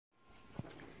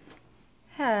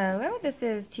Hello, this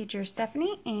is Teacher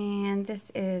Stephanie, and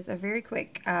this is a very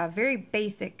quick, very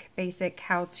basic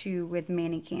how-to with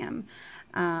ManyCam.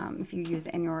 If you use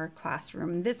it in your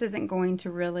classroom, this isn't going to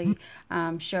really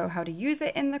show how to use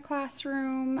it in the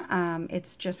classroom.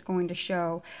 It's just going to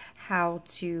show how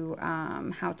to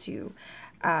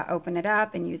open it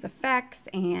up and use effects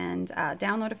and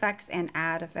download effects and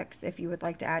add effects if you would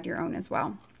like to add your own as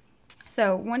well.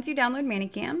 So once you download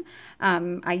ManyCam,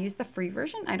 I use the free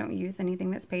version. I don't use anything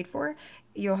that's paid for.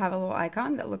 You'll have a little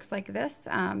icon that looks like this.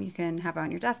 You can have it on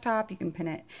your desktop, you can pin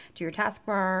it to your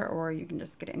taskbar, or you can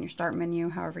just get it in your start menu,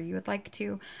 however you would like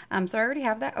to. So I already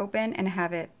have that open, and I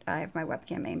have my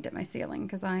webcam aimed at my ceiling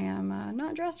because I am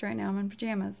not dressed right now. I'm in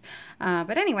pajamas.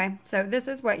 But anyway, so this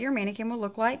is what your ManyCam will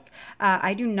look like.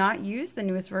 I do not use the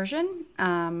newest version.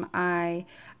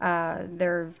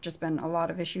 There have just been a lot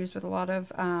of issues with a lot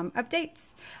of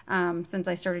updates since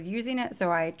I started using it.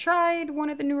 So I tried one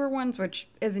of the newer ones, which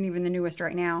isn't even the newest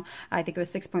right now. I think it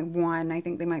was 6.1. I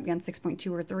think they might be on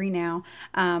 6.2 or 3 now.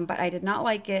 But I did not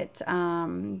like it.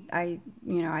 I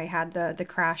had the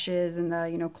crashes and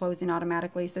the closing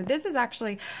automatically. So this is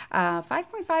actually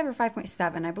 5.5 or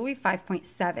 5.7. I believe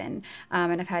 5.7.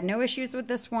 And I've had no issues with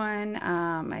this one.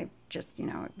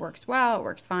 It works well, it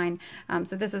works fine.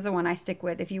 So this is the one I stick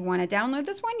with. If you want to download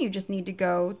this one, you just need to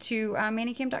go to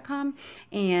ManyCam.com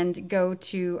and go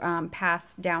to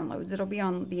past downloads. It'll be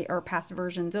on or past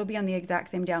versions. It'll be on the exact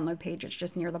same download page. It's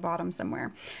just near the bottom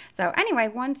somewhere. So anyway,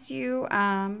 once you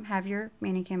have your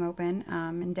ManyCam open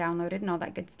and downloaded and all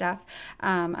that good stuff,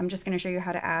 I'm just going to show you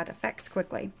how to add effects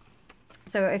quickly.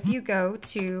 So if you go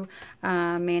to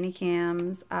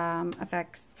ManyCam's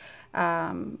effects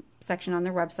section on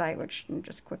their website, which you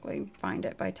just quickly find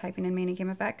it by typing in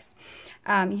ManyCam effects.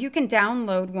 You can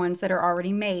download ones that are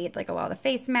already made, like a lot of the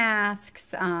face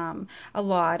masks, a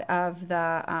lot of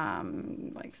the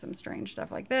like some strange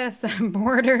stuff like this,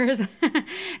 borders,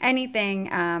 anything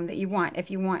that you want. If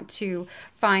you want to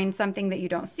find something that you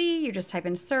don't see, you just type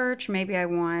in search. Maybe I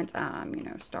want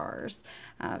stars.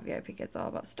 VIP Kids all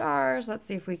about stars. Let's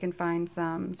see if we can find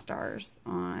some stars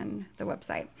on the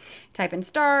website. Type in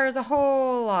stars, a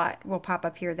whole lot will pop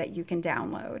up here that you can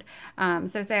download.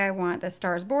 So say I want the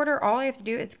stars border, all I have to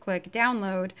do is click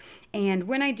download, and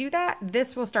when I do that,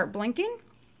 this will start blinking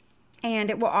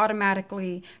and it will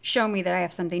automatically show me that I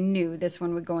have something new. This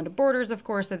one would go into borders, of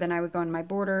course, so then I would go into my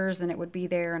borders and it would be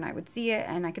there and I would see it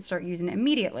and I could start using it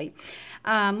immediately.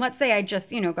 Let's say I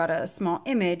just got a small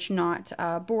image, not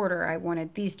a border. I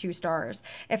wanted these 2 stars.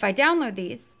 If I download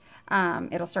these,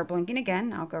 it'll start blinking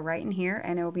again. I'll go right in here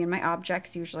and it will be in my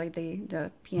objects. Usually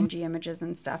the PNG images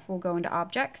and stuff will go into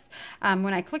objects.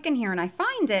 When I click in here and I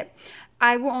find it,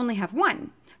 I will only have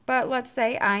one. But let's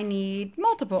say I need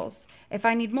multiples. If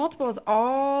I need multiples,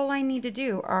 all I need to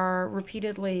do are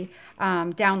repeatedly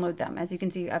download them. As you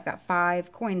can see, I've got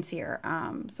 5 coins here,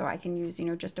 so I can use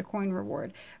just a coin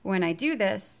reward. When I do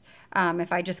this,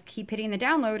 if I just keep hitting the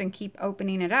download and keep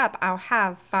opening it up, I'll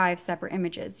have 5 separate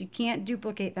images. You can't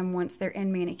duplicate them once they're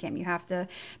in ManyCam. You have to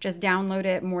just download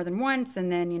it more than once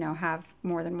and then have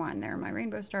more than one. There are my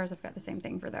rainbow stars. I've got the same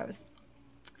thing for those.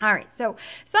 All right, so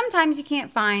sometimes you can't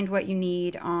find what you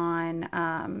need on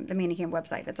the ManyCam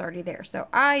website that's already there. So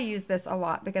I use this a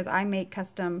lot because I make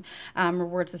custom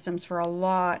reward systems for a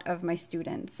lot of my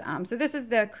students. So this is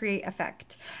the create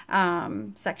effect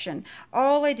section.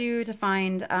 All I do to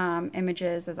find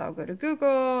images is I'll go to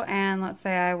Google and let's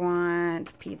say I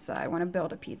want pizza. I want to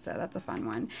build a pizza. That's a fun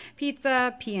one.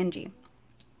 Pizza PNG.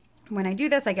 When I do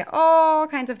this, I get all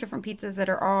kinds of different pizzas that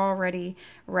are already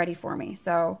ready for me.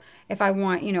 So if I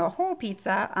want, a whole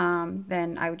pizza,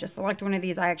 then I would just select one of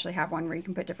these. I actually have one where you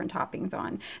can put different toppings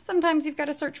on. Sometimes you've got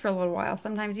to search for a little while.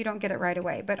 Sometimes you don't get it right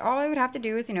away. But all I would have to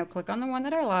do is, click on the one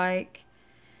that I like.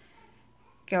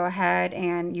 Go ahead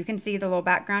and you can see the little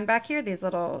background back here, these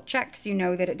little checks. You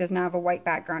know that it does not have a white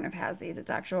background. It has these. It's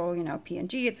actual,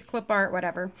 PNG, it's a clip art,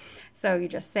 whatever. So you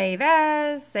just save it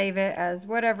as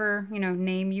whatever,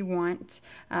 name you want.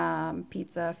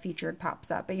 Pizza featured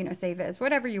pops up, but save it as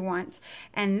whatever you want.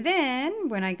 And then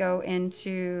when I go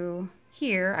into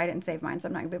here, I didn't save mine, so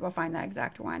I'm not going to be able to find that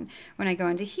exact one. When I go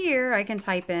into here, I can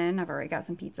type in, I've already got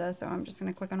some pizza, so I'm just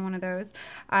going to click on one of those.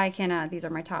 I can, these are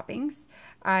my toppings.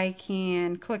 I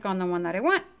can click on the one that I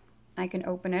want. I can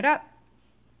open it up.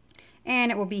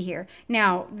 and it will be here.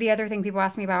 Now, the other thing people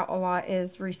ask me about a lot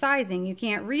is resizing. You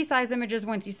can't resize images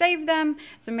once you save them,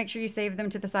 so make sure you save them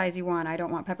to the size you want. I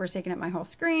don't want peppers taking up my whole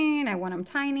screen. I want them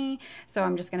tiny, so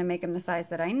I'm just going to make them the size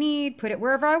that I need, put it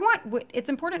wherever I want. It's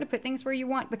important to put things where you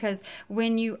want, because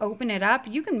when you open it up,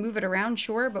 you can move it around,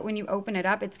 sure, but when you open it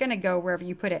up, it's going to go wherever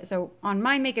you put it. So on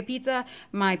my Make a Pizza,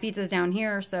 my pizza's down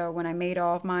here, so when I made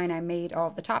all of mine, I made all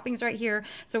of the toppings right here.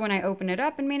 So when I open it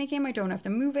up in ManyCam, I don't have to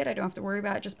move it. I don't have to worry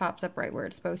about it. It just pops up right where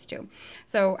it's supposed to.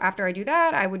 So after I do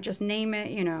that, I would just name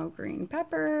it, you know, green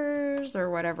peppers or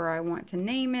whatever I want to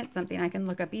name it, something I can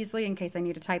look up easily in case I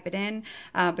need to type it in,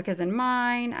 because in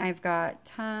mine I've got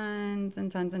tons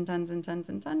and tons and tons and tons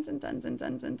and tons and tons and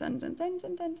tons and tons and tons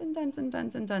and tons and tons and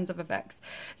tons and tons of effects.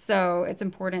 So it's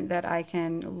important that I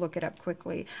can look it up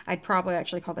quickly. I'd probably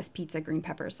actually call this pizza green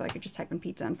peppers, so I could just type in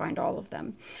pizza and find all of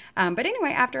them. But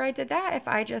anyway, after I did that, if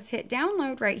I just hit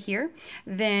download right here,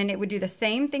 then it would do the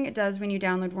same thing it does when you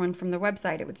download one from the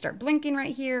website. It would start blinking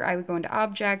right here. I would go into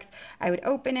objects, I would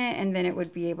open it, and then it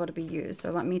would be able to be used. So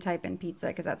let me type in pizza,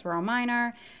 because that's where all mine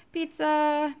are.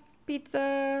 Pizza,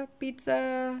 pizza,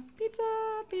 pizza, pizza,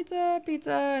 pizza,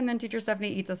 pizza, and then Teacher Stephanie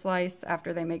eats a slice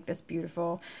after they make this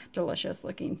beautiful, delicious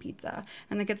looking pizza.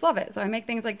 And the kids love it. So I make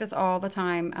things like this all the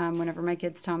time whenever my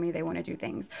kids tell me they want to do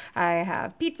things. I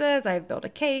have pizzas, I've built a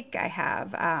cake, I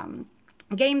have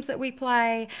games that we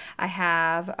play.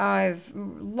 I've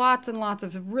lots and lots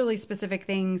of really specific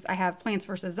things. I have Plants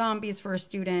vs. Zombies for a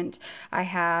student. I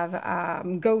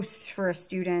have ghosts for a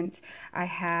student. I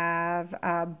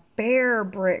have bear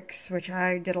bricks, which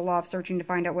I did a lot of searching to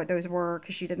find out what those were,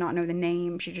 because she did not know the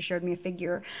name. She just showed me a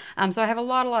figure. So I have a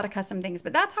lot of custom things,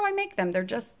 but that's how I make them. They're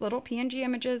just little PNG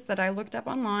images that I looked up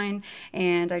online,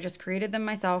 and I just created them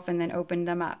myself and then opened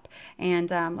them up. And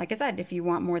like I said, if you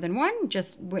want more than one,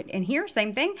 just in here,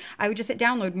 same thing. I would just hit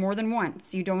download more than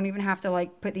once. You don't even have to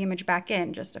like put the image back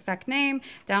in. Just effect name,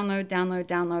 download, download,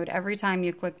 download. Every time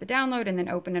you click the download and then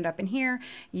open it up in here,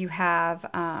 you have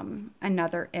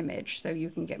another image, so you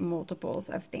can get multiples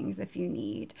of things if you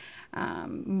need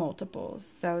multiples.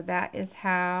 So that is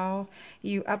how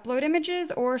you upload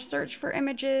images or search for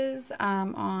images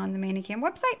on the ManyCam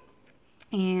website,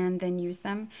 and then use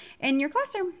them in your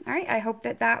classroom. All right, I hope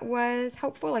that that was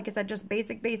helpful. Like I said, just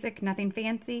basic, nothing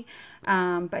fancy.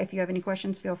 But if you have any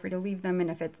questions, feel free to leave them. And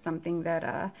if it's something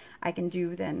that I can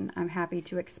do, then I'm happy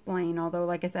to explain. Although,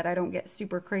 like I said, I don't get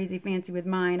super crazy fancy with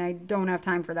mine. I don't have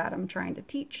time for that. I'm trying to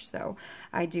teach. So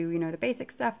I do, you know, the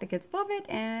basic stuff. The kids love it,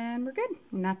 and we're good.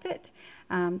 And that's it.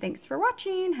 Thanks for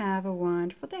watching. Have a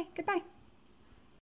wonderful day. Goodbye.